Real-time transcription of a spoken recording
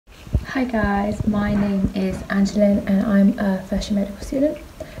Hi guys, my name is Anjalin and I'm a first year medical student.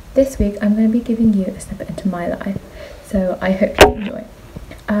 This week I'm going to be giving you a snippet into my life, so I hope you enjoy.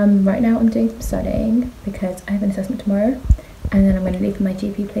 Right now I'm doing some studying because I have an assessment tomorrow and then I'm going to leave for my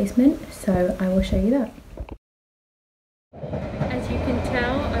GP placement, so I will show you that. As you can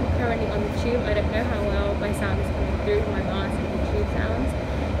tell, I'm currently on the tube. I don't know how well my sound is coming through from my mask and the tube sounds,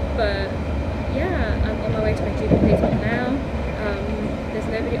 but yeah, I'm on my way to my GP placement now. There's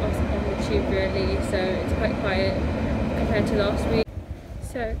nobody else on the tube really, so it's quite quiet compared to last week.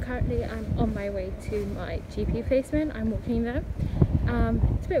 So currently I'm on my way to my GP placement. I'm walking there.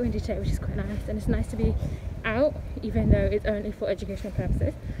 It's a bit windy today, which is quite nice, and it's nice to be out even though it's only for educational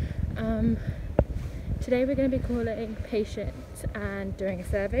purposes. Today we're going to be calling patients and doing a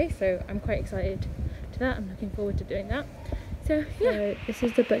survey, so I'm quite excited to that. I'm looking forward to doing that. So yeah, so this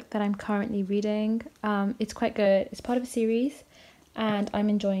is the book that I'm currently reading. It's quite good. It's part of a series and I'm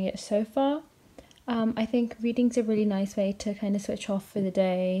enjoying it so far. I think reading's a really nice way to kind of switch off for the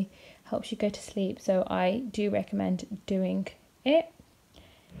day, helps you go to sleep, so I do recommend doing it.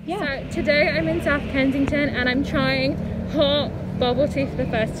 Yeah. So today I'm in South Kensington and I'm trying hot bubble tea for the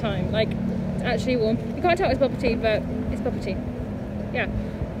first time. Like, it's actually warm. You can't tell it's bubble tea, but it's bubble tea. Yeah.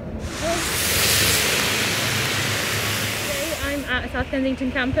 Today I'm at South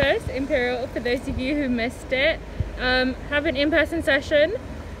Kensington campus, Imperial, for those of you who missed it. Have an in-person session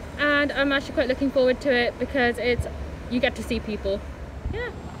and I'm actually quite looking forward to it because you get to see people. Yeah.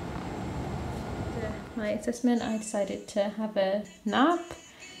 After my assessment I decided to have a nap,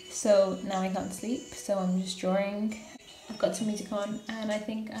 so now I can't sleep, so I'm just drawing. I've got some music on and I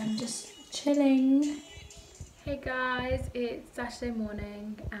think I'm just chilling. Hey guys, it's Saturday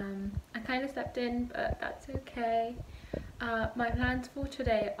morning. I kind of slept in, but that's okay. My plans for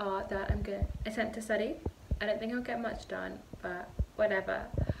today are that I'm going to attempt to study. I don't think I'll get much done, but whatever.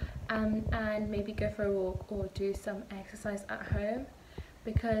 And maybe go for a walk or do some exercise at home,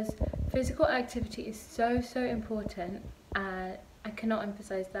 because physical activity is so important and I cannot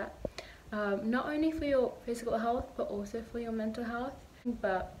emphasize that. Not only for your physical health but also for your mental health.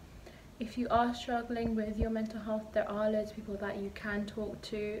 But if you are struggling with your mental health, there are loads of people that you can talk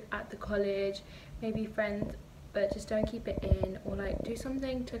to at the college, maybe friends, but just don't keep it in, or like do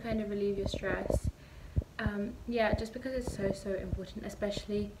something to kind of relieve your stress. Yeah, just because it's so important,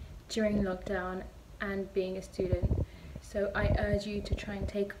 especially during lockdown and being a student. So I urge you to try and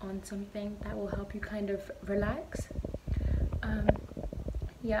take on something that will help you kind of relax.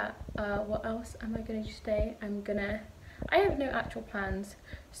 Yeah, what else am I gonna do today? I have no actual plans,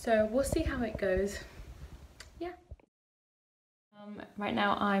 so we'll see how it goes. Yeah. Right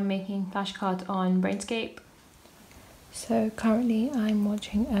now I'm making flashcards on Brainscape. So currently I'm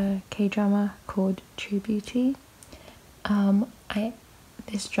watching a K-drama called True Beauty.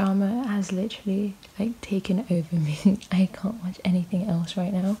 This drama has literally like taken over me. I can't watch anything else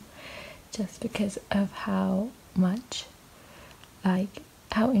right now just because of how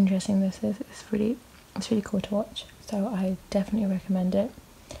interesting this is. It's really cool to watch, so I definitely recommend it,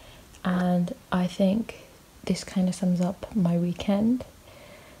 and I think this kind of sums up my weekend.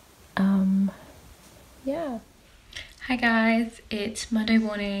 Yeah. Hi guys, it's Monday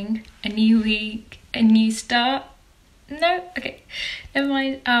morning, a new week, a new start. No, okay, never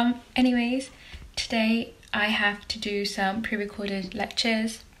mind. Anyways, today I have to do some pre-recorded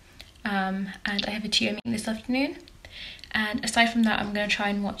lectures, and I have a TO meeting this afternoon. And aside from that, I'm going to try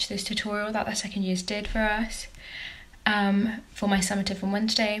and watch this tutorial that the second years did for us, for my summative on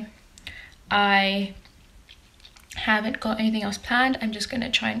Wednesday. I haven't got anything else planned. I'm just going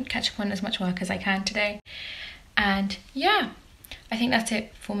to try and catch up on as much work as I can today. And yeah, I think that's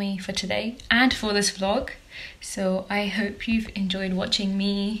it for me for today and for this vlog. So I hope you've enjoyed watching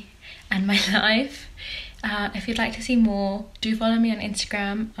me and my life. If you'd like to see more, do follow me on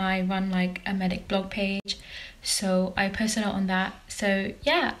Instagram. I run like a medic blog page, so I post a lot on that. So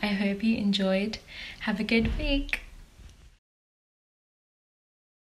yeah, I hope you enjoyed. Have a good week.